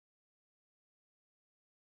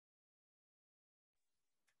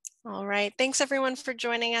All right, thanks everyone for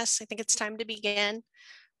joining us. I think it's time to begin.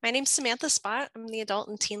 My name's Samatha Spott. I'm the adult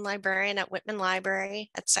and teen librarian at Whitman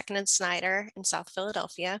Library at 2nd and Snyder in South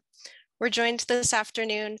Philadelphia. We're joined this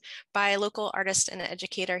afternoon by local artist and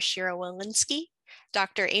educator Shira Walinsky,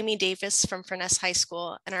 Dr. Aimee Davis from Furness High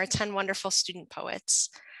School, and our 10 wonderful student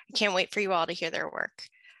poets. I can't wait for you all to hear their work.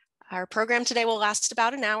 Our program today will last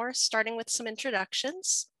about an hour, starting with some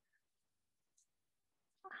introductions.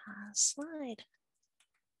 Slide.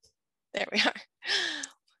 There we are.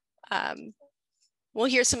 We'll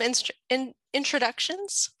hear some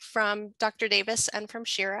introductions from Dr. Davis and from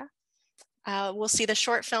Shira. We'll see the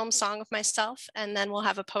short film Song of Myself, and then we'll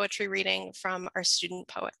have a poetry reading from our student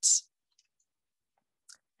poets.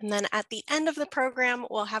 And then at the end of the program,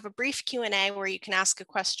 we'll have a brief Q&A where you can ask a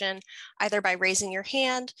question either by raising your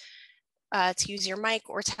hand to use your mic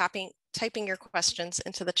or typing your questions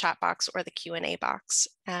into the chat box or the Q&A box.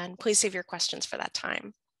 And please save your questions for that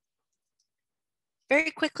time.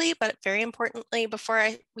 Very quickly, but very importantly,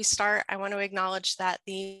 before we start, I want to acknowledge that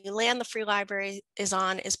the land the Free Library is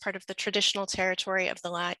on is part of the traditional territory of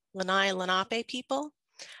the Lanai Lenape people.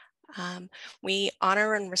 We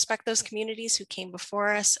honor and respect those communities who came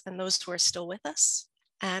before us and those who are still with us.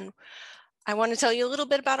 And I want to tell you a little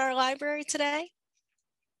bit about our library today.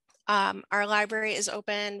 Our library is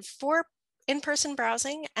open for in-person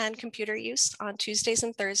browsing and computer use on Tuesdays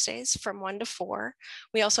and Thursdays from 1 to 4.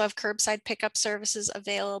 We also have curbside pickup services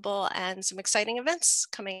available and some exciting events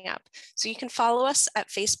coming up. So you can follow us at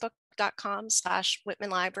facebook.com/Whitman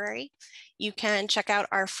Library. You can check out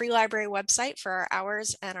our free library website for our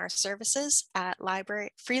hours and our services at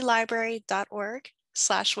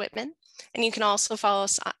freelibrary.org/Whitman. And you can also follow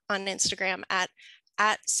us on Instagram at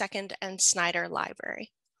 2nd and Snyder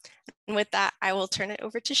Library. And with that, I will turn it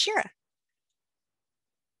over to Shira.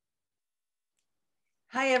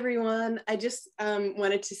 Hi, everyone. I just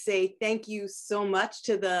wanted to say thank you so much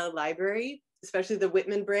to the library, especially the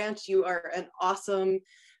Whitman branch. You are an awesome,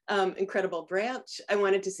 incredible branch. I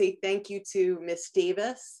wanted to say thank you to Miss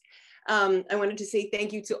Davis. I wanted to say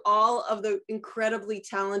thank you to all of the incredibly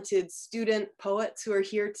talented student poets who are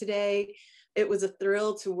here today. It was a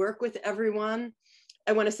thrill to work with everyone.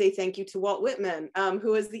 I want to say thank you to Walt Whitman,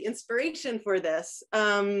 who was the inspiration for this.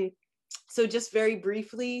 So just very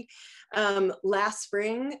briefly, last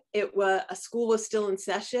spring, school was still in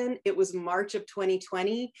session. It was March of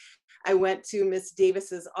 2020. I went to Miss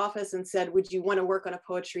Davis's office and said, would you want to work on a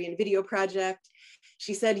poetry and video project?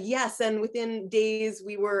 She said yes, and within days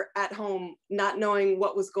we were at home not knowing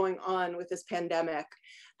what was going on with this pandemic.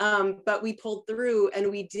 But we pulled through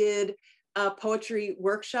and we did a poetry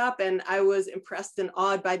workshop, and I was impressed and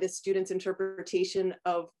awed by the students' interpretation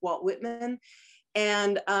of Walt Whitman.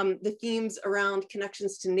 And the themes around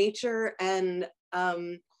connections to nature and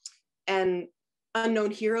unknown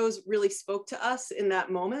heroes really spoke to us in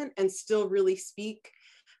that moment and still really speak.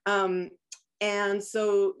 And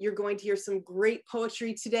so you're going to hear some great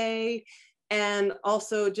poetry today. And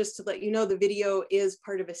also just to let you know, the video is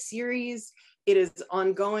part of a series. It is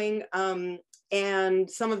ongoing.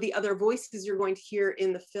 And some of the other voices you're going to hear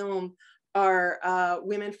in the film are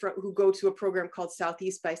women who go to a program called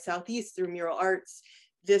Southeast by Southeast through Mural Arts.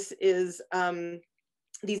 These are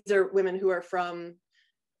women who are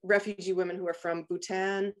refugee women who are from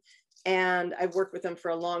Bhutan, and I've worked with them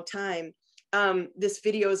for a long time. This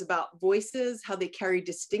video is about voices, how they carry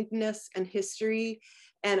distinctness and history,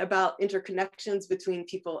 and about interconnections between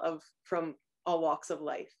people from all walks of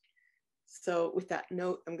life. So with that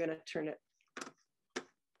note, I'm gonna turn it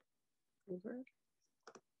over.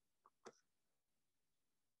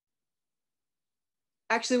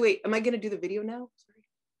 Actually, wait, am I gonna do the video now? Sorry.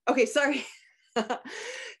 Okay, sorry.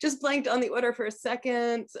 Just blanked on the order for a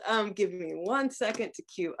second. Give me 1 second to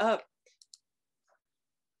queue up.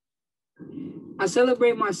 I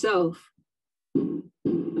celebrate myself and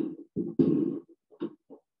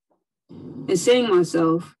saying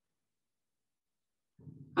myself.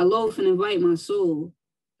 I loaf and invite my soul.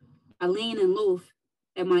 I lean and loaf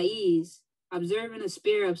at my ease, observing a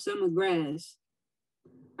spear of summer grass.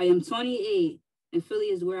 I am 28. And Philly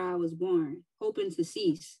is where I was born, hoping to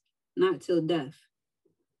cease, not till death.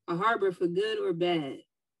 A harbor for good or bad.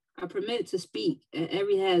 I permit to speak at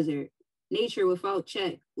every hazard, nature without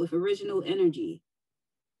check, with original energy.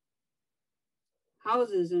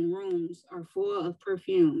 Houses and rooms are full of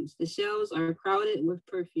perfumes. The shelves are crowded with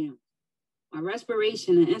perfume. My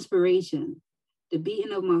respiration and inspiration, the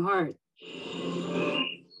beating of my heart.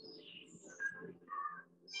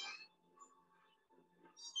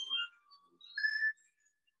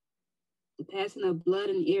 The passing of blood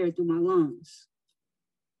and air through my lungs.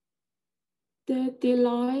 The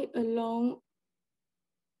delight alone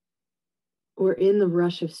or in the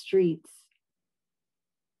rush of streets.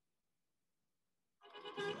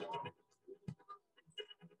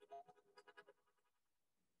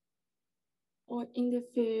 Or in the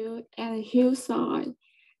field and the hillside,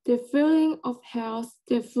 the feeling of health,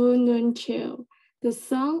 the full noon chill, the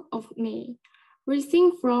song of May,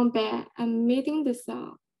 rising from bed and meeting the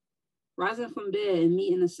sun. Rising from bed and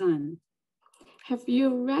meeting the sun. Have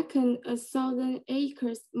you reckoned 1,000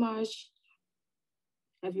 acres much?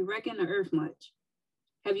 Have you reckoned the earth much?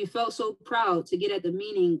 Have you felt so proud to get at the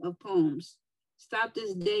meaning of poems? Stop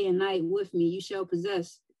this day and night with me, you shall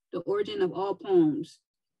possess the origin of all poems.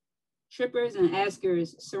 Trippers and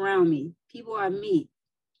askers surround me, people I meet,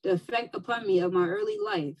 the effect upon me of my early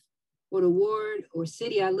life, or the ward or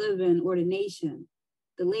city I live in, or the nation,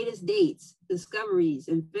 the latest dates, discoveries,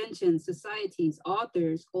 inventions, societies,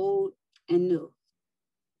 authors, old and new.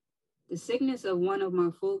 The sickness of one of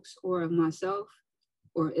my folks or of myself,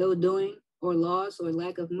 or ill-doing, or loss, or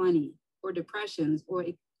lack of money, or depressions, or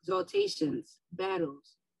exaltations,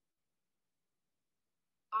 battles.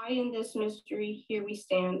 I in this mystery, here we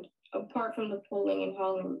stand, apart from the pulling and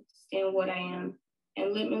hauling, stand what I am,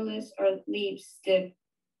 and limitless are leaves stiff,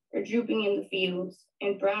 or drooping in the fields,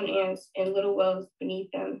 and brown ants and little wells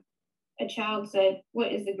beneath them. A child said,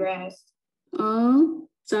 "What is the grass?" A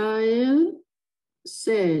child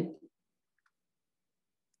said,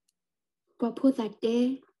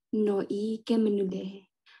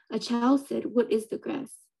 A child said, "What is the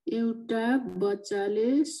grass?" एउटा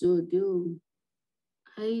बच्चाले सोध्यो,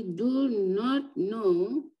 I do not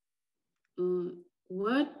know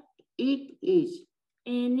what it is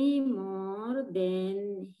any more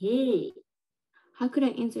than he. How could I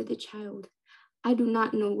answer the child? I do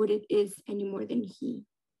not know what it is any more than he.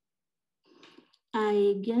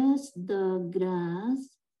 I guess the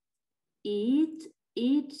grass is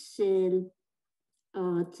itself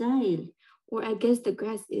a child. Or I guess the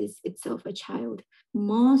grass is itself a child.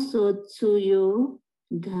 म सोच्छु यो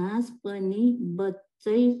घाँस पनि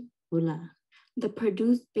बच्चै होला. The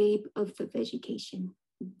produced babe of the vegetation.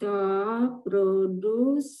 The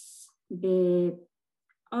produce babe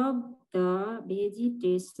of the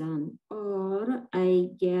vegetation, or I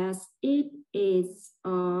guess it is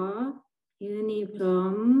a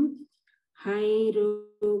uniform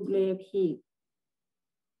hieroglyphic.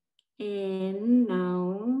 And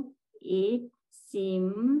now it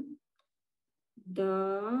seems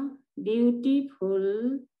the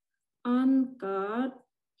beautiful uncut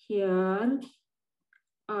hair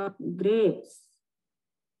of grapes.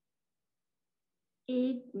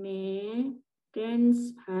 It may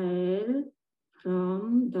transpire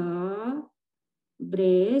from the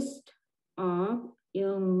breast of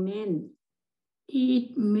young men.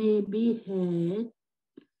 It may be had.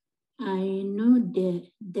 I know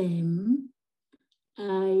them.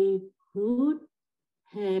 I would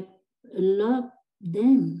have loved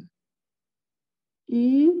them.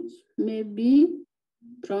 It may be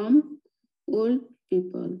from old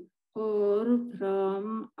people or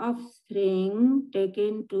from offspring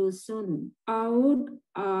taken too soon out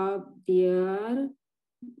of their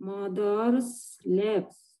mother's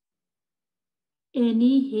laps.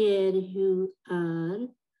 Any here you are,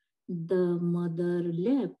 the mother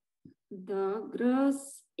lap. The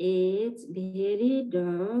grass is very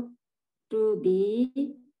dark to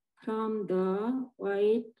be from the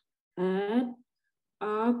white head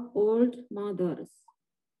of old mothers,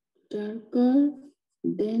 darker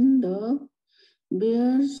than the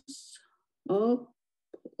beards of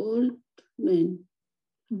old men,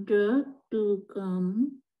 dark to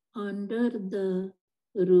come under the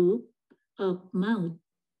roof of mouth.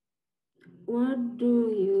 What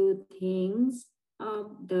do you think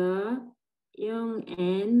of the young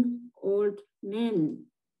and old men?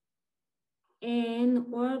 And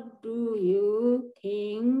what do you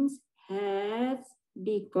think has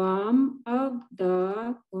become of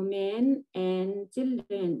the women and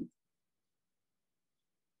children?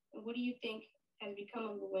 What do you think has become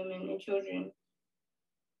of the women and children?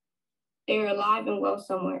 They are alive and well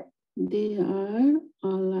somewhere. They are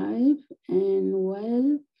alive and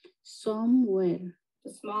well somewhere.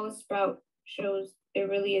 The smallest sprout shows there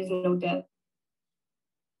really is no death.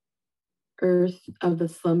 Earth of the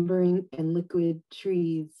slumbering and liquid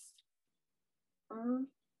trees. Earth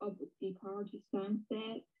of the departed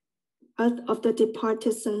sunset. Earth of the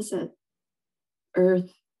departed sunset.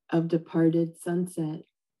 Earth of departed sunset.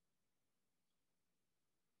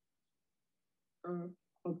 Earth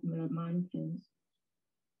of the mountains.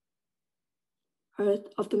 Earth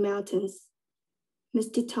of the mountains.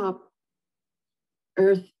 Misty top.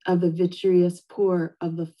 Earth of the vitreous pour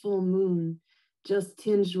of the full moon, just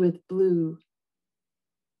tinged with blue.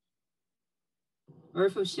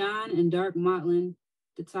 Earth of shine and dark mottling,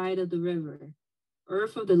 the tide of the river.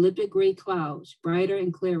 Earth of the limpid gray clouds, brighter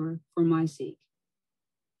and clearer for my sake.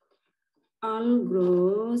 All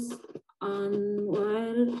grows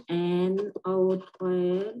onward and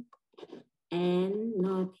outward, and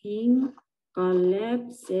nothing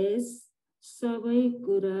collapses. सबै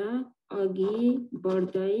कुरा अघि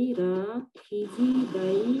बढ्दै र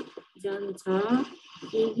खिचिँदै जान्छ,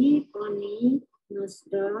 केही पनि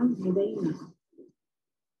नष्ट हुँदैन.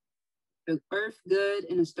 The earth good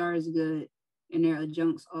and the stars good, and their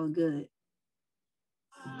adjuncts all good.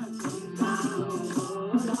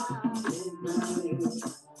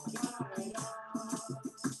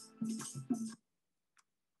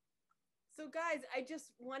 So guys, I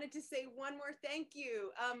just wanted to say one more thank you.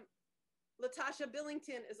 Latasha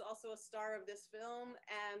Billington is also a star of this film,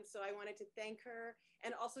 and so I wanted to thank her.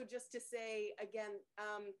 And also just to say again,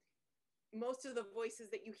 most of the voices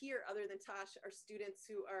that you hear other than Tosh are students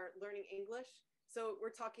who are learning English. So we're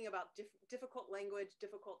talking about difficult language,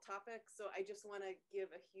 difficult topics. So I just want to give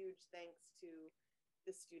a huge thanks to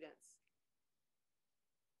the students.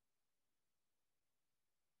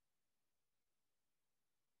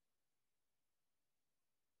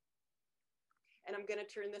 And I'm going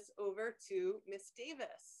to turn this over to Miss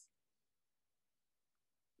Davis.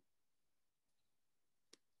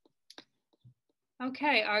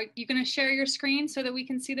 Okay, are you going to share your screen so that we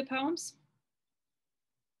can see the poems?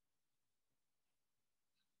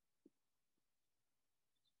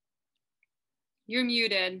 You're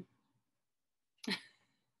muted.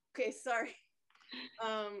 Okay, sorry.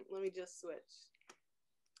 Let me just switch.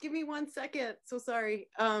 Give me 1 second. So sorry.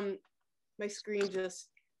 My screen just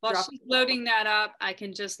While dropped. she's loading that up, I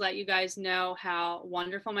can just let you guys know how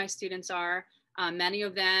wonderful my students are. Many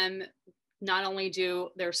of them not only do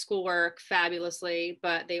their schoolwork fabulously,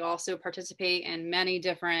 but they also participate in many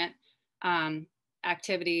different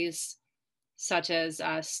activities, such as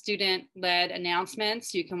student-led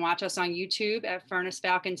announcements. You can watch us on YouTube at Furness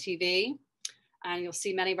Falcon TV, and you'll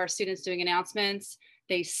see many of our students doing announcements.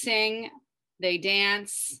 They sing, they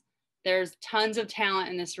dance. There's tons of talent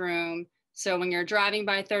in this room. So when you're driving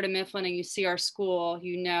by 3rd and Mifflin and you see our school,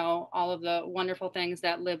 you know all of the wonderful things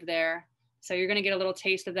that live there. So you're gonna get a little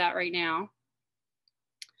taste of that right now.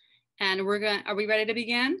 And are we ready to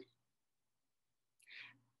begin?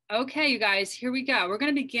 Okay, you guys, here we go. We're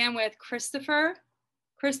gonna begin with Christopher.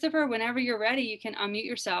 Christopher, whenever you're ready, you can unmute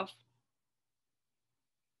yourself.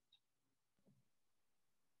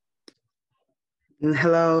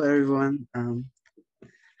 Hello, everyone.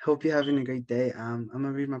 Hope you're having a great day. I'm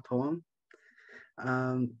gonna read my poem.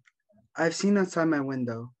 I've seen outside my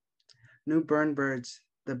window new burned birds,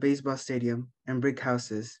 the baseball stadium, and brick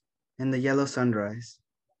houses, and the yellow sunrise.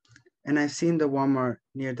 And I've seen the Walmart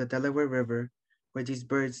near the Delaware River where these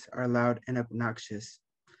birds are loud and obnoxious.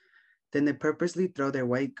 Then they purposely throw their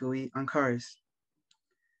white gooey on cars.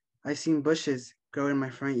 I've seen bushes grow in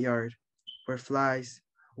my front yard where flies,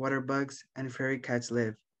 water bugs, and fairy cats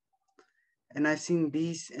live. And I've seen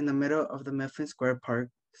bees in the middle of the Mifflin Square Park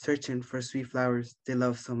searching for sweet flowers they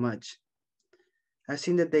love so much. I've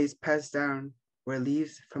seen the days pass down where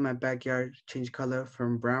leaves from my backyard change color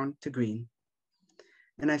from brown to green.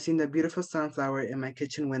 And I've seen the beautiful sunflower in my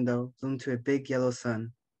kitchen window bloom to a big yellow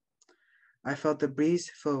sun. I felt the breeze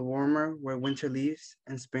feel warmer where winter leaves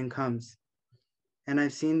and spring comes. And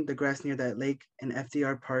I've seen the grass near that lake in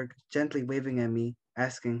FDR Park gently waving at me,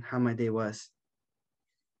 asking how my day was.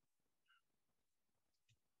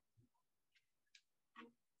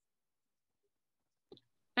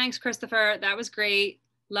 Thanks, Christopher. That was great.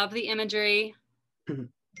 Love the imagery.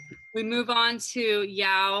 We move on to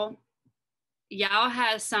Yao. Yao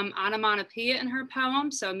has some onomatopoeia in her poem,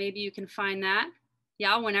 so maybe you can find that.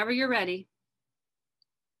 Yao, whenever you're ready.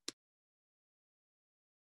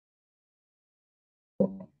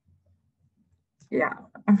 Yeah,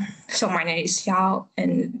 so my name is Yao,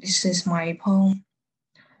 and this is my poem.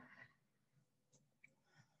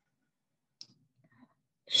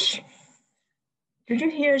 Did you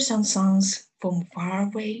hear some sounds from far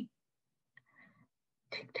away?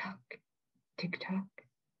 Tick-tock, tick-tock,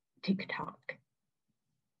 tick-tock.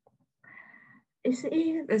 Is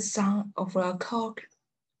it the sound of a cork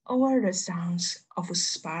or the sounds of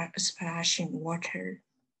splashing water?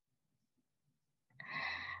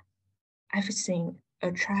 I've seen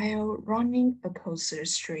a child running across the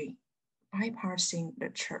street, bypassing the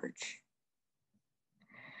church.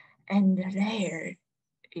 And there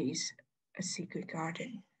is a secret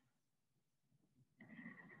garden.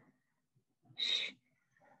 Shh.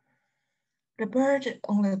 The bird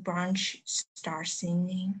on the branch starts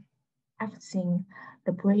singing. I've seen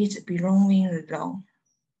the breeze blowing along,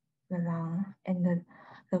 the lawn, and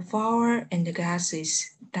the flower and the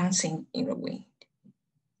grasses dancing in the wind.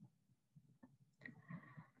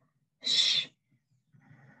 Shh.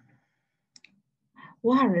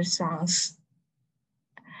 What are the sounds?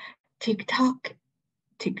 Tick tock,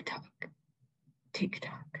 tick tock, tick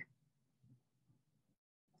tock.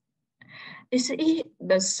 Is it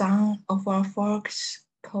the sound of our folks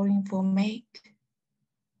calling for mate,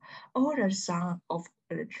 or the sound of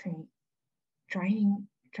the train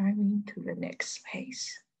driving to the next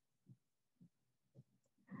place?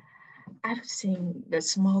 I've seen the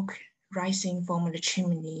smoke rising from the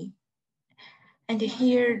chimney and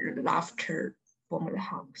hear laughter from the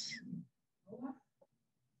house.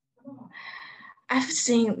 I've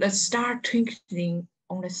seen the star twinkling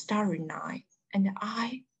on the starry night, and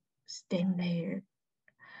I stand there,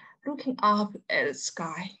 looking up at the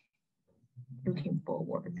sky, looking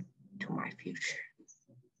forward to my future.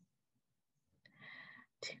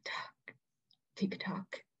 Tick-tock,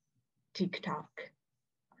 tick-tock, tick-tock.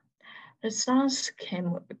 The sounds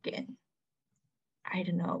came again. I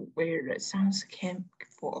don't know where the sounds came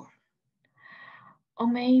before, or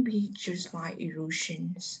maybe just my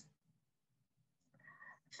illusions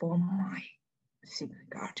from my secret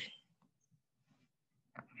garden.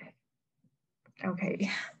 Okay.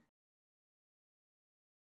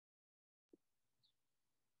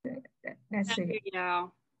 That's Thank it. you,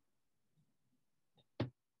 Yao.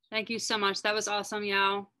 Thank you so much. That was awesome,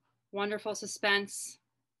 Yao. Wonderful suspense.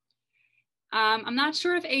 I'm not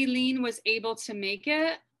sure if Aileen was able to make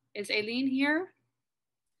it. Is Aileen here?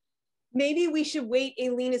 Maybe we should wait.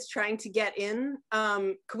 Aileen is trying to get in.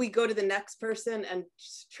 Could we go to the next person and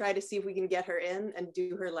just try to see if we can get her in and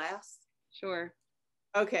do her last? Sure.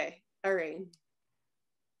 Okay, all right.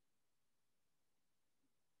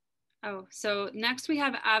 Oh, so next we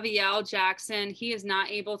have Aviel Jackson. He is not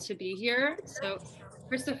able to be here. So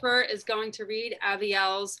Christopher is going to read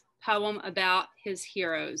Aviel's poem about his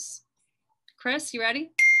heroes. Chris, you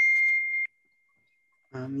ready?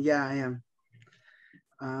 Yeah, I am.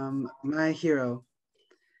 My hero,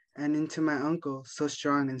 and into my uncle, so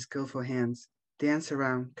strong and skillful hands, dance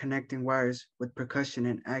around, connecting wires with percussion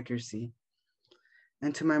and accuracy.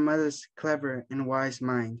 And to my mother's clever and wise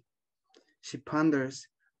mind, she ponders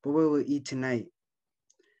what we will eat tonight.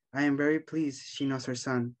 I am very pleased she knows her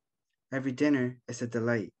son. Every dinner is a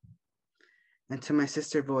delight. And to my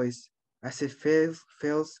sister voice, as it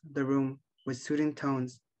fills the room with soothing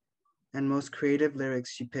tones and most creative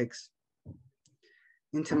lyrics she picks.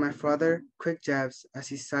 Into my father, quick jabs as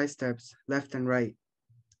he sidesteps left and right.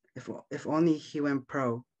 If only he went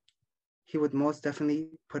pro, he would most definitely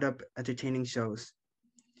put up entertaining shows.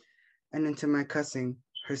 And into my cousin,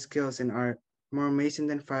 her skills in art, more amazing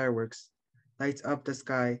than fireworks, lights up the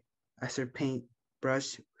sky as her paint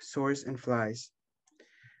brush soars and flies.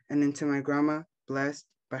 And into my grandma, blessed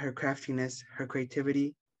by her craftiness, her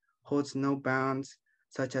creativity holds no bounds,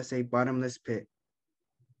 such as a bottomless pit.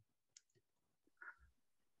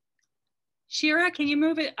 Shira, can you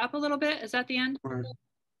move it up a little bit? Is that the end? Or,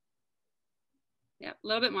 Yeah, a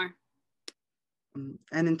little bit more.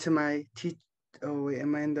 and into my oh wait,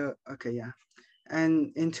 am I in the, okay, yeah.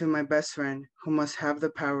 And into my best friend, who must have the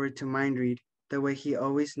power to mind read, the way he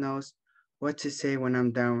always knows what to say when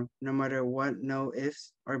I'm down, no matter what, no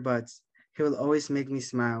ifs or buts, he will always make me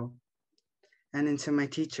smile. And into my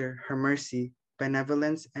teacher, her mercy,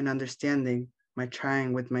 benevolence, and understanding my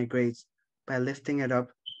trying with my grades by lifting it up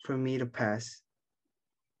for me to pass.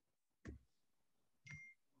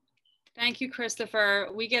 Thank you, Christopher.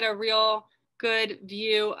 We get a real good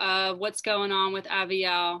view of what's going on with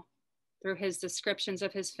Aviel through his descriptions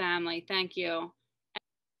of his family. Thank you.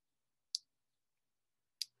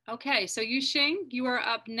 Okay, so Yu Qing, you are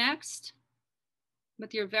up next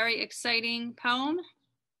with your very exciting poem.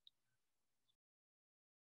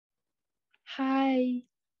 Hi,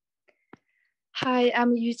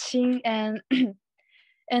 I'm Yu Qing, and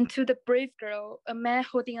and to the brave girl, a man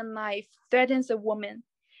holding a knife threatens a woman.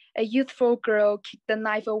 A youthful girl kicked the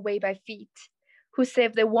knife away by feet, who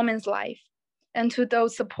saved a woman's life. And to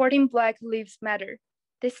those supporting Black Lives Matter,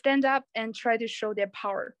 they stand up and try to show their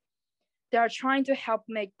power. They are trying to help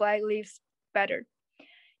make Black lives better.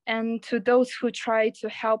 And to those who try to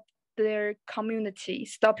help their community,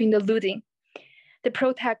 stopping the looting, they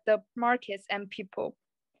protect the markets and people.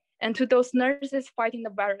 And to those nurses fighting the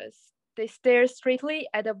virus, they stare straightly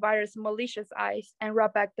at the virus' malicious eyes and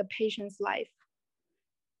rob back the patient's life.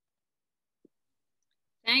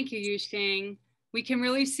 Thank you, Yu Qing. We can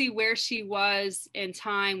really see where she was in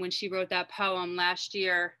time when she wrote that poem last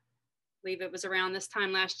year. I believe it was around this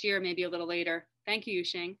time last year, maybe a little later. Thank you, Yu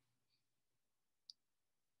Qing.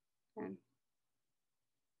 And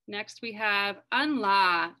Next we have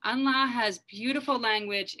Unla. Unla has beautiful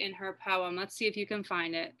language in her poem. Let's see if you can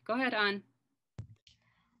find it. Go ahead, Un.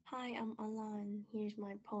 Hi, I'm Anla, and here's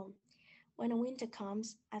my poem. When the winter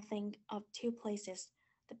comes, I think of two places,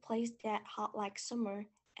 the place that hot like summer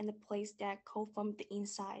and the place that cold from the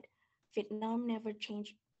inside. Vietnam never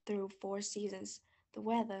changed through 4 seasons. The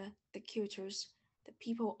weather, the cultures, the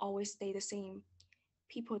people always stay the same.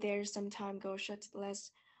 People there sometimes go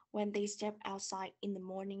shirtless when they step outside in the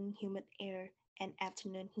morning humid air and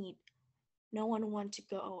afternoon heat. No one wants to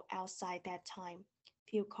go outside that time.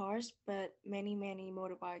 Few cars, but many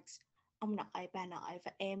motorbikes. Ông nội, bà nội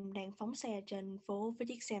và em đang phóng xe trên phố với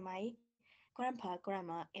chiếc xe máy. Grandpa,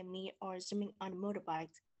 Grandma, and me are zooming on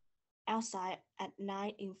motorbikes. Outside at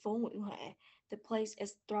night in phố Nguyễn Huệ, the place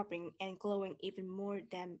is throbbing and glowing even more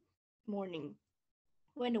than morning.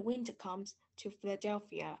 When the winter comes to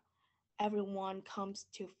Philadelphia, everyone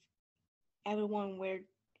wears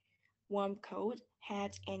warm coat,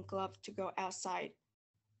 hat, and gloves to go outside.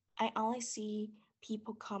 I only see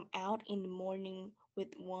people come out in the morning with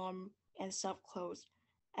warm and soft clothes.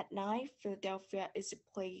 At night, Philadelphia is a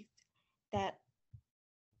place that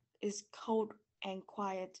is cold and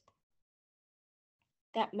quiet.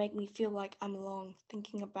 That make me feel like I'm alone,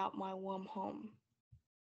 thinking about my warm home.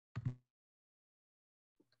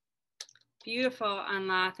 Beautiful,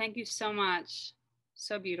 Anla. Thank you so much.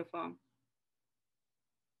 So beautiful.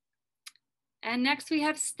 And next we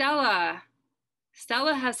have Stella.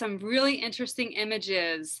 Stella has some really interesting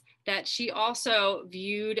images that she also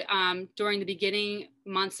viewed during the beginning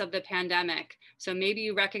months of the pandemic. So maybe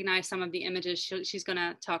you recognize some of the images she's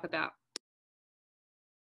gonna talk about.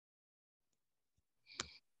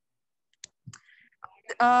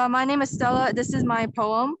 My name is Stella. This is my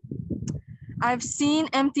poem. I've seen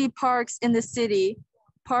empty parks in the city,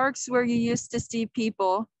 parks where you used to see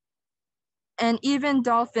people, and even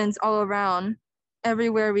dolphins all around,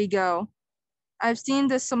 everywhere we go. I've seen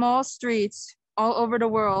the small streets all over the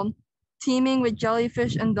world, teeming with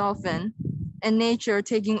jellyfish and dolphin, and nature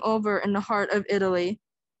taking over in the heart of Italy.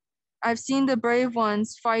 I've seen the brave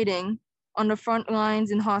ones fighting on the front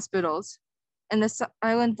lines in hospitals, and the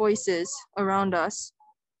silent voices around us,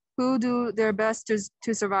 who do their best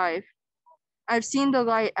to survive. I've seen the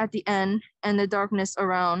light at the end and the darkness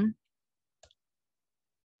around.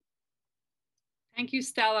 Thank you,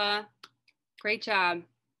 Stella. Great job.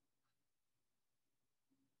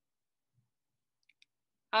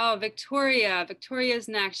 Oh, Victoria. Victoria's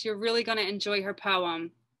next. You're really going to enjoy her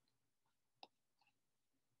poem.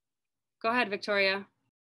 Go ahead, Victoria.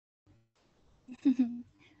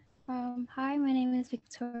 Hi, my name is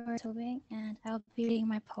Victoria Tobing, and I'll be reading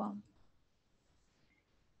my poem.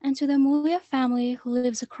 And to the Mulia family who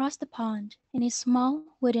lives across the pond in a small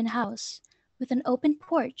wooden house with an open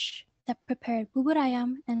porch that prepared bubur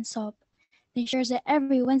ayam and sop and shares it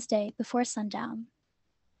every Wednesday before sundown.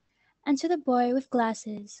 And to the boy with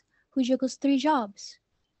glasses who juggles 3 jobs,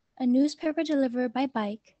 a newspaper deliverer by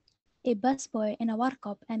bike, a busboy in a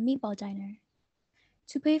warkop and meatball diner,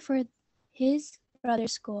 to pay for his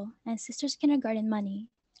brother's school and sister's kindergarten money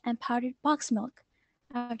and powdered box milk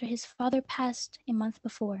after his father passed a month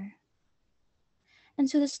before. And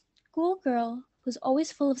to the schoolgirl who's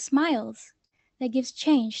always full of smiles that gives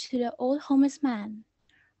change to the old homeless man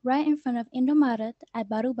right in front of Indomaret at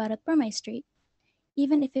Baru Barat Permai Street,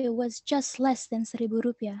 even if it was just less than 1,000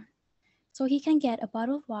 rupiah, so he can get a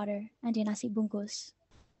bottle of water and a nasi bungkus.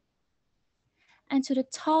 And to the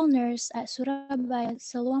tall nurse at Surabaya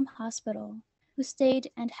Siloam Hospital who stayed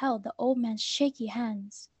and held the old man's shaky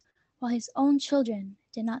hands while his own children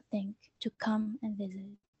did not think to come and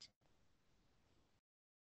visit.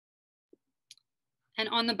 And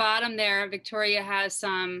on the bottom there, Victoria has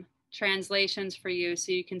some translations for you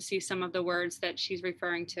so you can see some of the words that she's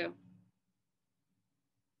referring to.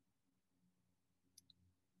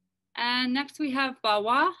 And next we have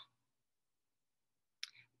Bawa.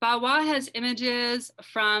 Bawa has images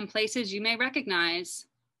from places you may recognize.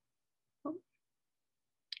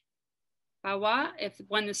 Bawa,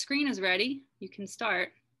 when the screen is ready, you can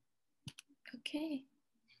start. Okay.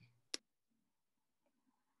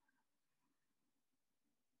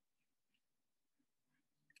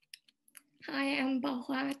 Hi, I'm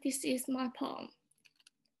Baohua. This is my poem.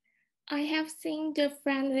 I have seen the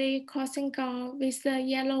friendly crossing guard with the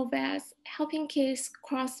yellow vest helping kids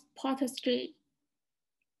cross Potter Street.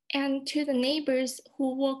 And to the neighbors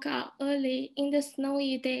who woke up early in the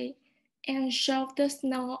snowy day and shoved the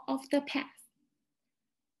snow off the path.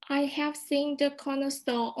 I have seen the corner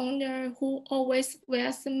store owner who always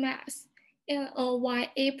wears a mask and a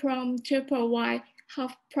white apron to provide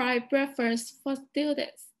half-price breakfast for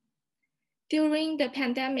students. During the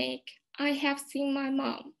pandemic, I have seen my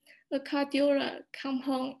mom, a car dealer, come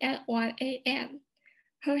home at 1 a.m.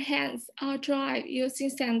 Her hands are dry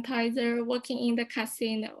using sanitizer working in the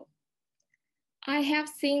casino. I have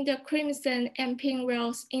seen the crimson and pink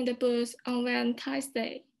rose in the booth on Valentine's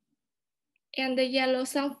Day, and the yellow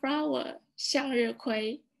sunflower, 向日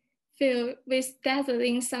葵, filled with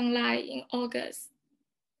dazzling sunlight in August.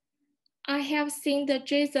 I have seen the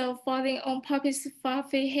drizzle falling on Poppy's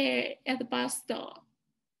fluffy hair at the bus stop,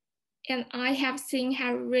 and I have seen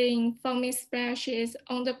her rain foaming splashes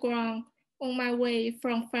on the ground on my way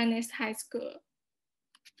from Furness High School.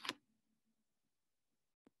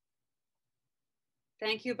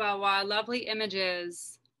 Thank you, Bawa. Lovely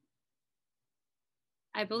images.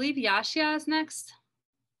 I believe Yashia is next.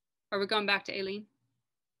 Or we're going back to Aileen?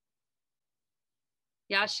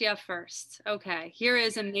 Yashia first. Okay, here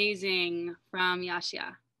is amazing from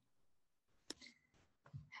Yashia.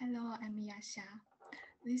 Hello, I'm Yashia.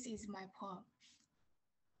 This is my poem.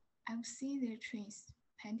 I've seen the trees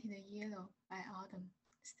painted yellow by autumn,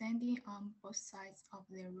 standing on both sides of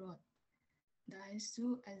the road. As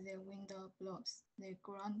soon as the wind blows, the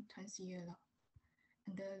ground turns yellow,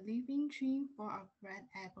 and the living tree full of red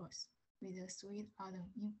apples, with the sweet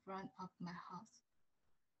autumn in front of my house.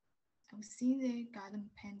 I've seen the garden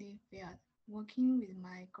painted field, walking with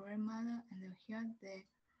my grandmother, and heard the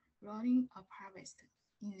rolling of harvest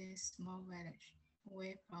in the small village,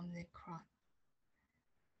 away from the crowd.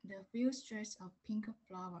 The few streaks of pink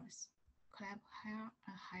flowers clap higher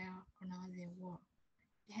and higher along the wall,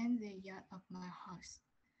 behind the yard of my house,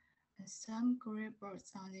 and some gray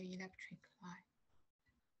birds on the electric line.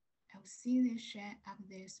 I'll see the shine of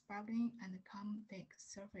the sparkling and calm-big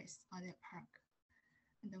surface of the park,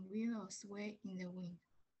 and the willows sway in the wind.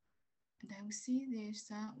 And I'll see the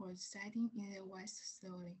sun was setting in the west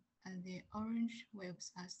slowly, and the orange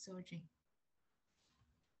waves are surging.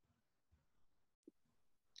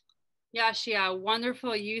 Yashia,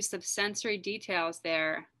 wonderful use of sensory details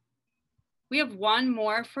there. We have one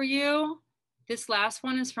more for you. This last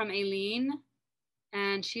one is from Aileen,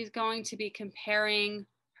 and she's going to be comparing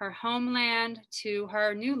her homeland to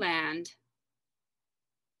her new land.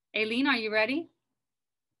 Aileen, are you ready?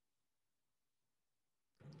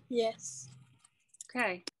 Yes.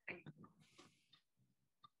 Okay.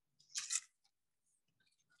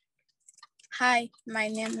 Hi, my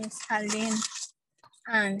name is Aileen,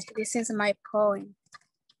 and this is my poem.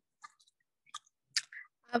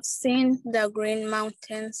 I've seen the green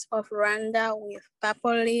mountains of Rwanda with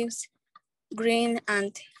purple leaves, green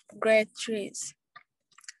and gray trees.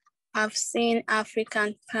 I've seen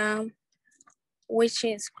African palm, which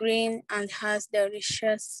is green and has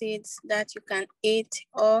delicious seeds that you can eat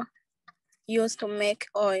or use to make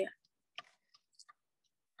oil.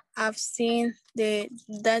 I've seen the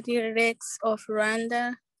dirty lakes of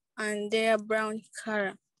Rwanda and their brown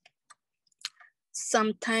color.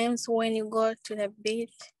 Sometimes when you go to the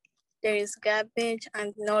beach, there is garbage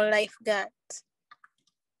and no lifeguards.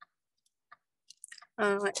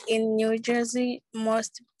 In New Jersey,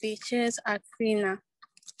 most beaches are cleaner.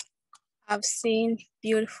 I've seen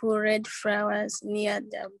beautiful red flowers near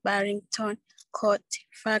the Barrington Coat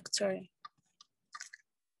Factory.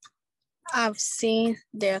 I've seen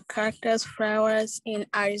the cactus flowers in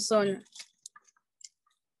Arizona.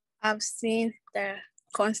 I've seen the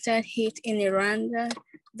constant heat in Rwanda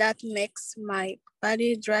that makes my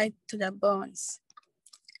body dry to the bones.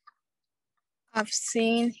 I've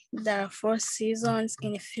seen the 4 seasons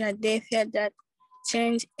in Philadelphia that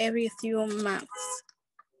change every few months.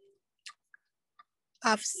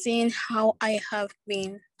 I've seen how I have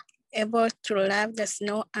been able to love the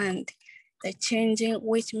snow and the changing,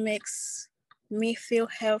 which makes me feel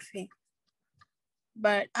healthy.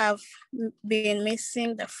 But I've been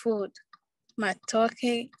missing the food,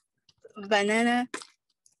 matoke, banana,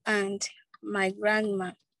 and my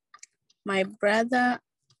grandma, my brother,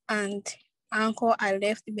 and uncle I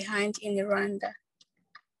left behind in Rwanda.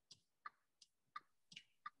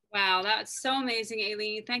 Wow, that's so amazing,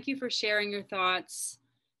 Aileen. Thank you for sharing your thoughts.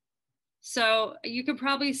 So you can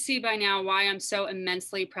probably see by now why I'm so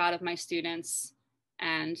immensely proud of my students.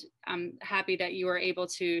 And I'm happy that you were able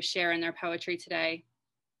to share in their poetry today.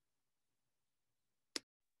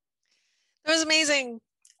 That was amazing.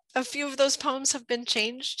 A few of those poems have been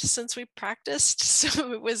changed since we practiced,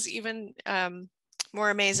 so it was even more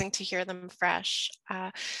amazing to hear them fresh.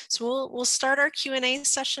 So we'll start our Q&A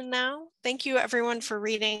session now. Thank you everyone for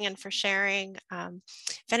reading and for sharing.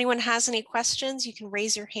 If anyone has any questions, you can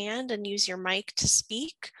raise your hand and use your mic to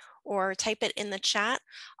speak or type it in the chat.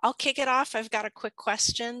 I'll kick it off. I've got a quick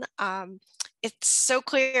question. it's so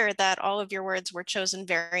clear that all of your words were chosen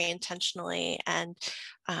very intentionally and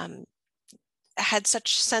had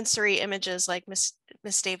such sensory images, like Miss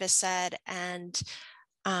Davis said. And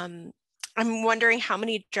I'm wondering how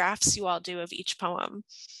many drafts you all do of each poem.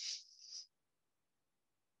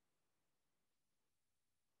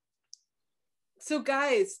 So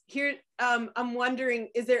guys, here I'm wondering,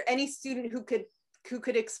 is there any student who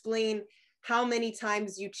could explain how many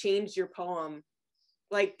times you changed your poem?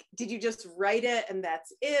 Like, did you just write it and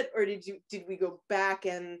that's it? Or did we go back,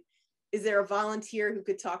 and is there a volunteer who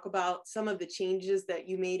could talk about some of the changes that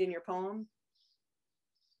you made in your poem?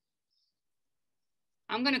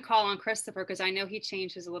 I'm going to call on Christopher because I know he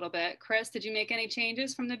changed his a little bit. Chris, did you make any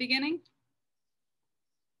changes from the beginning?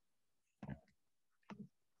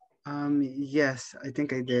 Yes, I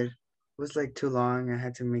think I did. It was like too long. I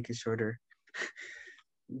had to make it shorter.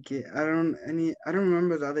 Okay, I don't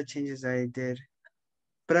remember the other changes I did.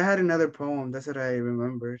 But I had another poem. That's what I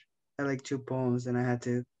remembered. I had like 2 poems and I had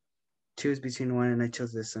to choose between one, and I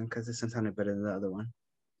chose this one because this one sounded better than the other one.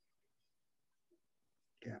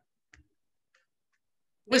 Yeah.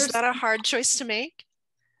 Was that a hard choice to make?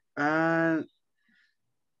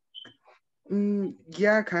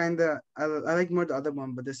 Yeah, kinda. I like more the other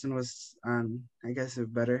one, but this one was I guess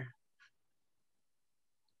better.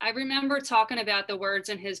 I remember talking about the words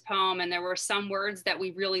in his poem, and there were some words that we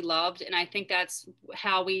really loved. And I think that's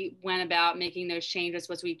how we went about making those changes,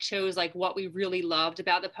 was we chose like what we really loved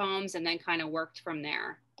about the poems and then kind of worked from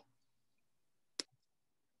there.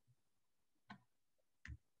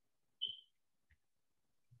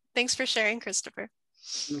 Thanks for sharing, Christopher.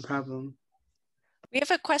 No problem. We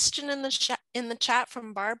have a question in the chat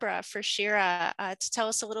from Barbara for Shira to tell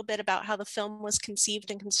us a little bit about how the film was conceived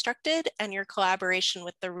and constructed and your collaboration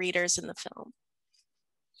with the readers in the film.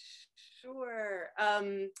 Sure.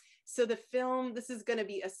 So the film, this is going to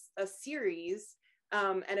be a series.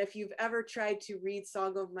 And if you've ever tried to read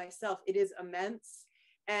Song of Myself, it is immense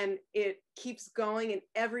and it keeps going. And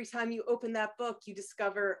every time you open that book, you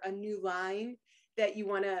discover a new line that you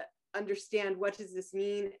want to understand. What does this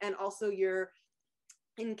mean? And also you're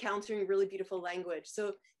encountering really beautiful language.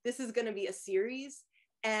 So this is going to be a series.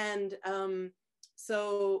 And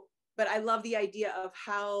but I love the idea of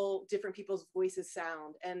how different people's voices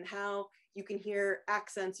sound and how you can hear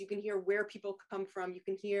accents, you can hear where people come from, you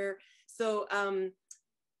can hear, so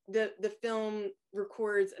the film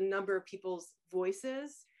records a number of people's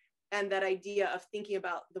voices, and that idea of thinking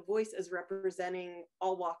about the voice as representing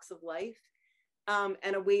all walks of life,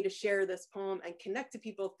 and a way to share this poem and connect to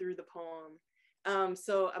people through the poem.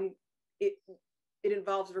 So it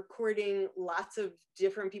involves recording lots of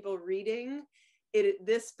different people reading.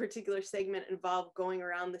 This particular segment involved going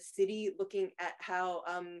around the city, looking at how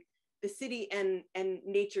the city and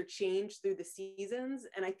nature change through the seasons.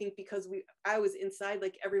 And I think because I was inside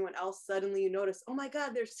like everyone else, suddenly you notice, oh my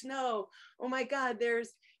God, there's snow. Oh my God,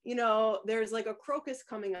 there's like a crocus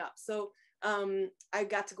coming up. So I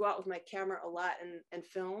got to go out with my camera a lot and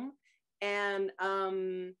film. And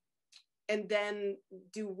then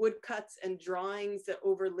do woodcuts and drawings that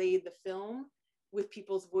overlaid the film with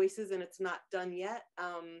people's voices, and it's not done yet.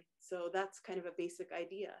 So that's kind of a basic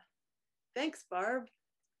idea. Thanks, Barb.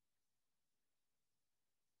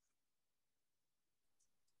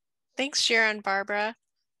 Thanks, Shira and Barbara.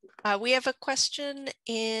 We have a question.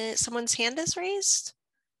 Someone's hand is raised.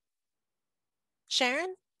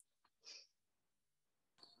 Sharon?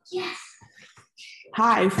 Yes.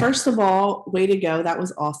 Hi, first of all, way to go. That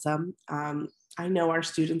was awesome. I know our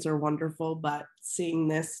students are wonderful, but seeing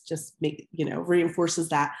this just reinforces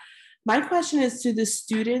that. My question is to the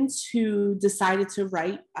students who decided to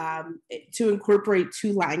write, to incorporate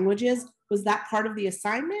 2 languages. Was that part of the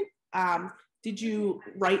assignment? Did you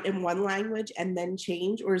write in one language and then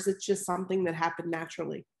change, or is it just something that happened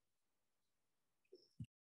naturally?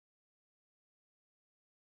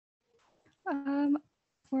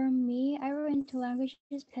 For me, I wrote in 2 languages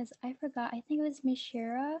because I forgot. I think it was Miss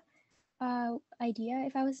Shira idea,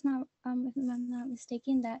 if I'm not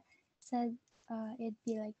mistaken, that said it'd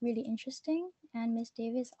be like really interesting. And Miss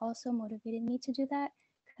Davis also motivated me to do that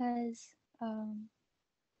because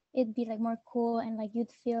it'd be like more cool, and like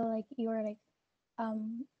you'd feel like you're like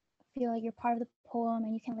feel like you're part of the poem,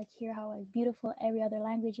 and you can like hear how like beautiful every other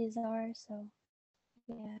languages are. So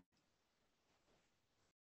yeah.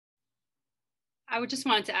 I would just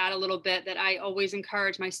wanted to add a little bit that I always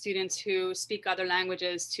encourage my students who speak other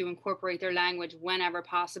languages to incorporate their language whenever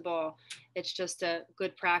possible. It's just a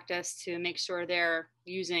good practice to make sure they're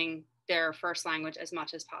using their first language as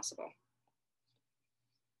much as possible.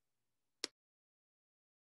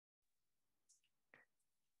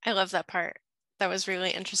 I love that part. That was really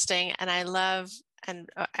interesting. And I love, and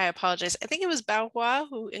I apologize, I think it was Bao Hua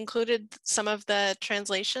who included some of the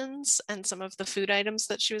translations and some of the food items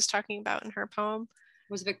that she was talking about in her poem.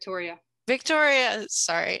 It was Victoria. Victoria,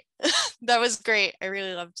 sorry. That was great. I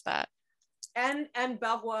really loved that. And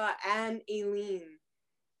Bao Hua and Aileen.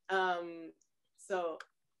 So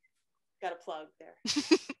got a plug there.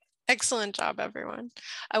 Excellent job, everyone.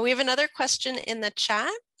 We have another question in the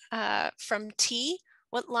chat from T.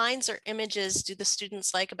 What lines or images do the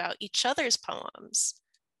students like about each other's poems?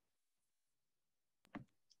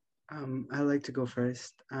 I like to go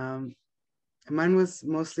first. Mine was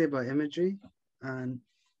mostly about imagery. And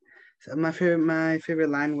so my favorite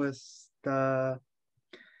line was the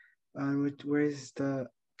where is the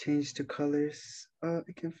change to colors? Oh,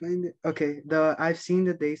 I can't find it. Okay, I've seen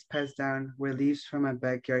the days pass down where leaves from my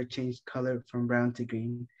backyard changed color from brown to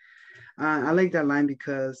green. I like that line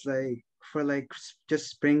because just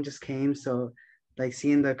spring just came, so like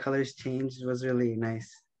seeing the colors change was really nice.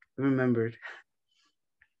 I remembered.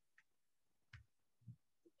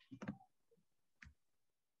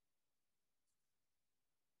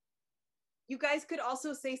 You guys could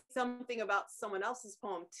also say something about someone else's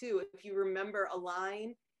poem too. If you remember a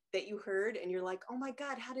line that you heard and you're like, oh my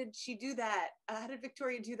God, how did she do that? How did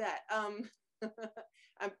Victoria do that?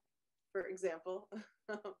 For example,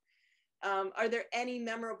 are there any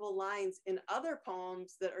memorable lines in other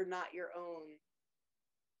poems that are not your own?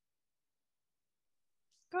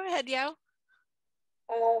 Go ahead, Yao.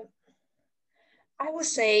 I would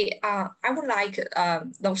say I would like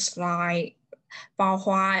those lines. Bao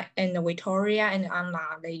Hua and Victoria and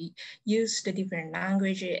Anna, they use the different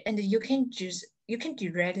language, and you can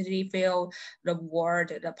directly feel the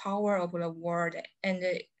word, the power of the word, and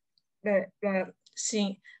the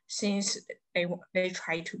things they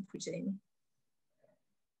try to present.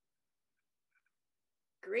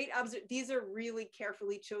 Great observation. These are really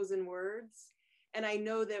carefully chosen words. And I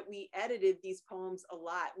know that we edited these poems a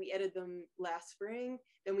lot. We edited them last spring,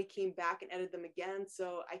 then we came back and edited them again.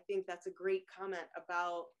 So I think that's a great comment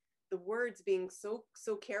about the words being so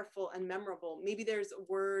careful and memorable. Maybe there's a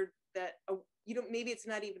word that, maybe it's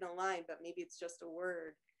not even a line, but maybe it's just a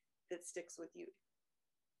word that sticks with you.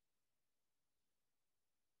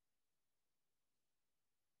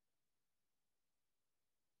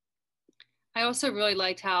 I also really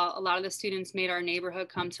liked how a lot of the students made our neighborhood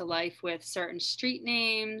come to life with certain street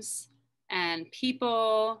names and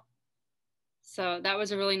people. So that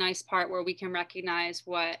was a really nice part where we can recognize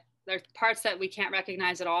there's parts that we can't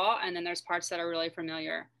recognize at all, and then there's parts that are really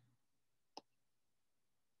familiar.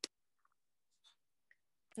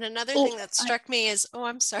 And another thing that struck me is,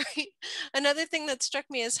 I'm sorry. Another thing that struck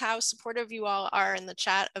me is how supportive you all are in the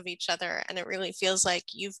chat of each other. And it really feels like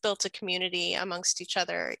you've built a community amongst each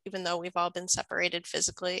other, even though we've all been separated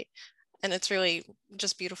physically. And it's really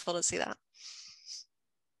just beautiful to see that.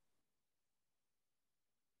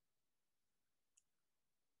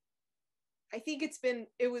 I think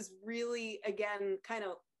it was really, again, kind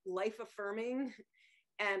of life affirming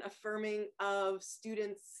and affirming of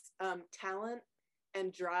students' talent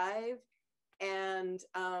and drive, and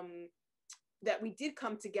that we did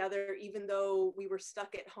come together even though we were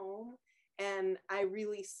stuck at home. And I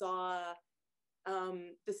really saw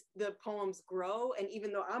the poems grow. And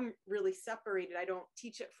even though I'm really separated, I don't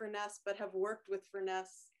teach at Furness, but have worked with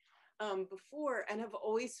Furness before, and have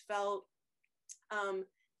always felt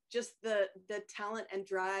just the talent and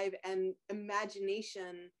drive and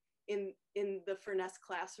imagination in the Furness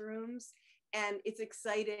classrooms. And it's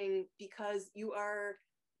exciting because you are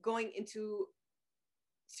going into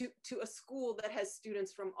a school that has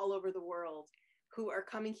students from all over the world who are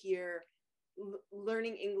coming here,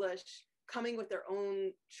 learning English, coming with their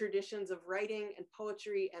own traditions of writing and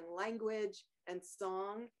poetry and language and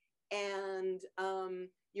song. And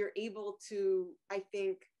you're able to, I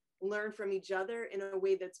think, learn from each other in a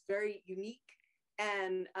way that's very unique,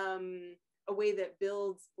 and a way that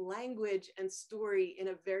builds language and story in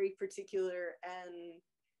a very particular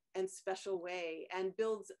and special way, and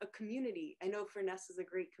builds a community. I know Furness is a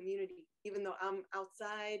great community, even though I'm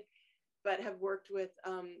outside, but have worked with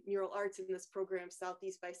mural arts in this program,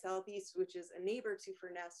 Southeast by Southeast, which is a neighbor to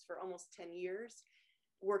Furness, for almost 10 years,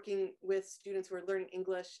 working with students who are learning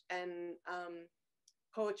English and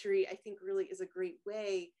poetry. I think really is a great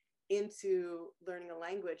way into learning a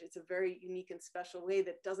language. It's a very unique and special way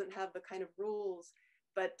that doesn't have the kind of rules,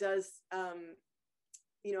 but does,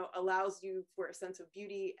 allows you for a sense of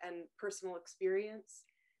beauty and personal experience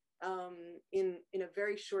in a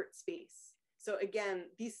very short space. So again,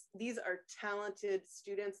 these are talented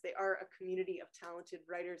students. They are a community of talented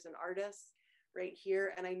writers and artists right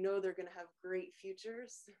here. And I know they're gonna have great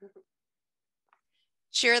futures.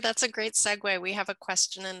 Shira, that's a great segue. We have a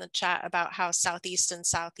question in the chat about how Southeast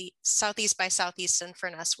by Southeast and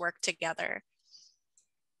Furness work together.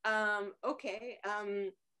 Okay.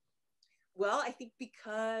 Well, I think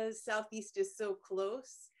because Southeast is so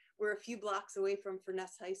close, we're a few blocks away from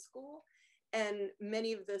Furness High School, and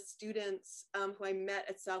many of the students who I met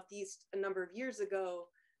at Southeast a number of years ago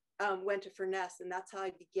went to Furness, and that's how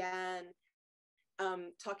I began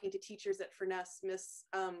talking to teachers at Furness, Miss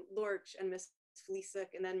Lorch and Miss Fleesick,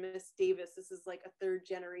 and then Miss Davis. This is like a third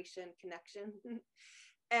generation connection.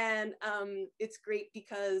 And it's great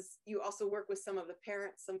because you also work with some of the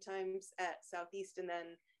parents sometimes at Southeast and then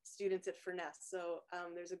students at Furness. So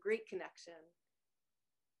there's a great connection.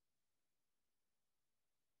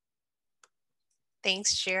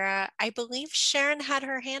 Thanks, Shira. I believe Sharon had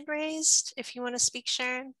her hand raised. If you want to speak,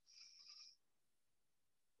 Sharon.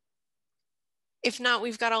 If not,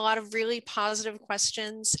 we've got a lot of really positive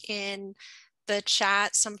questions in the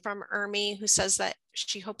chat, some from Aimee, who says that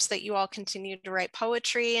she hopes that you all continue to write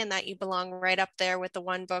poetry and that you belong right up there with the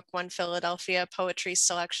One Book, One Philadelphia poetry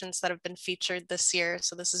selections that have been featured this year.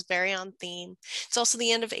 So this is very on theme. It's also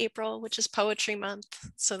the end of April, which is Poetry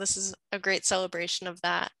Month. So this is a great celebration of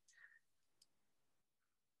that.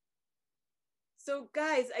 So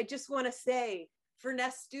guys, I just want to say,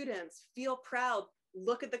 Furness students, feel proud.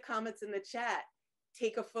 Look at the comments in the chat.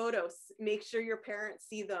 Take a photo. Make sure your parents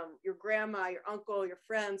see them, your grandma, your uncle, your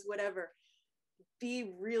friends, whatever.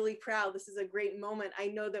 Be really proud. This is a great moment. I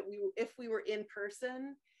know that if we were in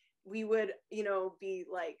person, we would, be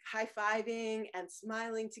like high-fiving and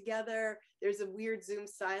smiling together. There's a weird Zoom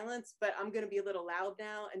silence, but I'm going to be a little loud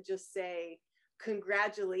now and just say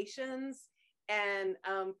congratulations, and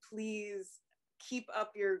please keep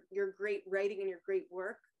up your great writing and your great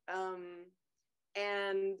work.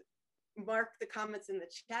 And mark the comments in the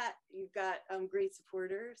chat. You've got great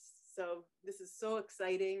supporters. So this is so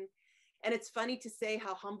exciting. And it's funny to say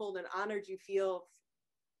how humbled and honored you feel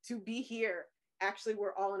to be here. Actually,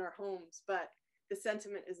 we're all in our homes, but the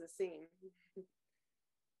sentiment is the same.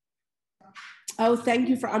 Oh, thank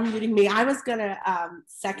you for unmuting me. I was gonna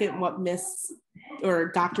second what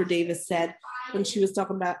Dr. Davis said when she was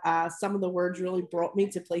talking about some of the words really brought me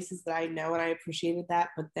to places that I know, and I appreciated that,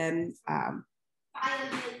 but then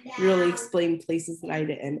really explained places that I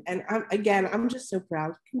didn't. And I'm just so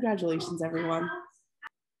proud. Congratulations, everyone.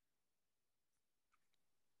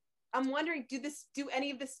 I'm wondering, do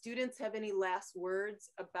any of the students have any last words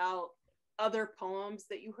about other poems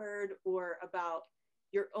that you heard, or about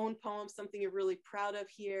your own poem, something you're really proud of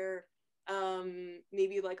here?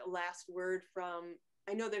 Maybe like a last word from,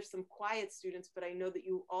 I know there's some quiet students, but I know that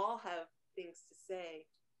you all have things to say.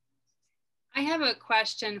 I have a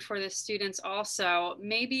question for the students also.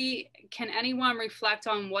 Maybe can anyone reflect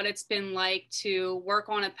on what it's been like to work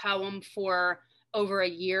on a poem for over a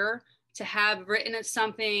year, to have written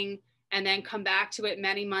something and then come back to it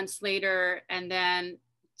many months later and then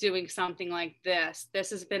doing something like this? This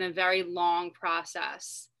has been a very long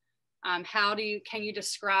process. Can you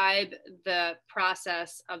describe the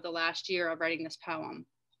process of the last year of writing this poem?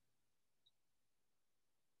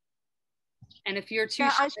 And if you're too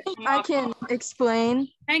I think I can explain.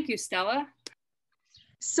 Thank you, Stella.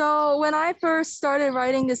 So when I first started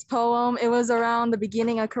writing this poem, it was around the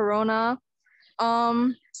beginning of Corona.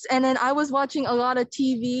 And then I was watching a lot of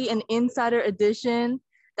TV and Insider Edition.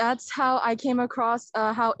 That's how I came across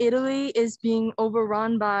how Italy is being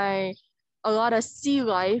overrun by a lot of sea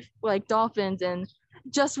life, like dolphins and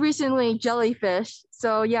just recently jellyfish.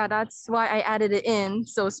 So yeah, that's why I added it in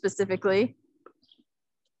so specifically.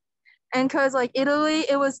 And because like Italy,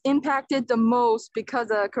 it was impacted the most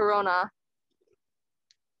because of Corona.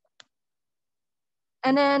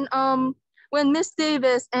 And then when Miss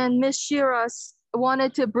Davis and Miss Shira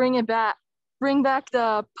wanted to bring back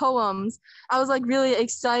the poems, I was like really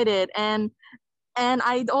excited. And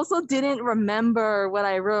I also didn't remember what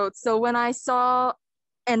I wrote. So when I saw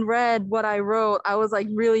and read what I wrote, I was like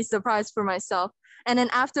really surprised for myself. And then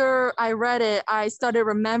after I read it, I started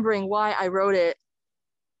remembering why I wrote it.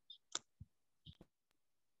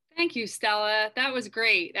 Thank you, Stella. That was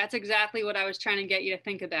great. That's exactly what I was trying to get you to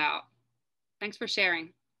think about. Thanks for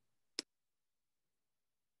sharing.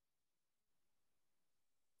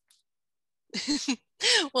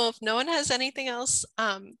 Well, if no one has anything else,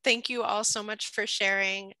 thank you all so much for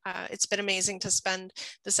sharing. It's been amazing to spend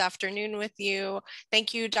this afternoon with you.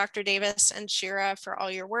 Thank you, Dr. Davis and Shira, for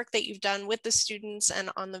all your work that you've done with the students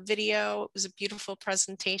and on the video. It was a beautiful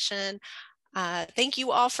presentation. Thank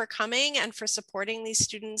you all for coming and for supporting these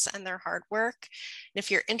students and their hard work. And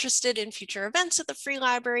if you're interested in future events at the Free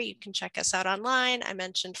Library, you can check us out online. I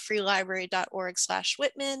mentioned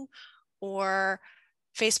freelibrary.org/Whitman, or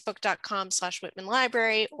facebook.com/Whitman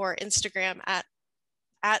Library, or Instagram at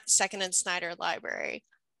Second and Snyder Library.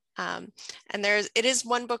 And it is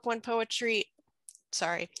One Book, One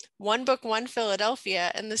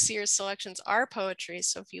Philadelphia, and this year's selections are poetry.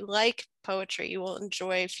 So if you like poetry, you will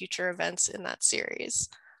enjoy future events in that series.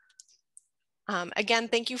 Again,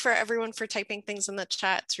 thank you for everyone for typing things in the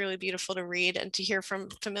chat. It's really beautiful to read and to hear from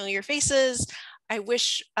familiar faces. I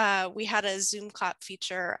wish we had a Zoom clap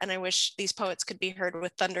feature, and I wish these poets could be heard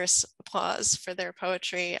with thunderous applause for their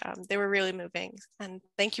poetry. They were really moving, and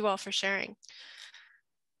thank you all for sharing.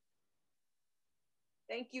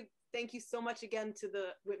 Thank you. Thank you so much again to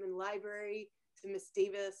the Whitman Library, to Miss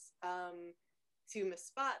Davis, to Miss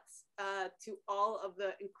Spots, to all of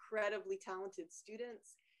the incredibly talented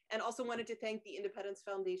students, and also wanted to thank the Independence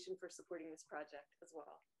Foundation for supporting this project as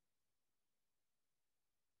well.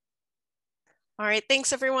 All right,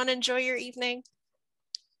 thanks everyone. Enjoy your evening.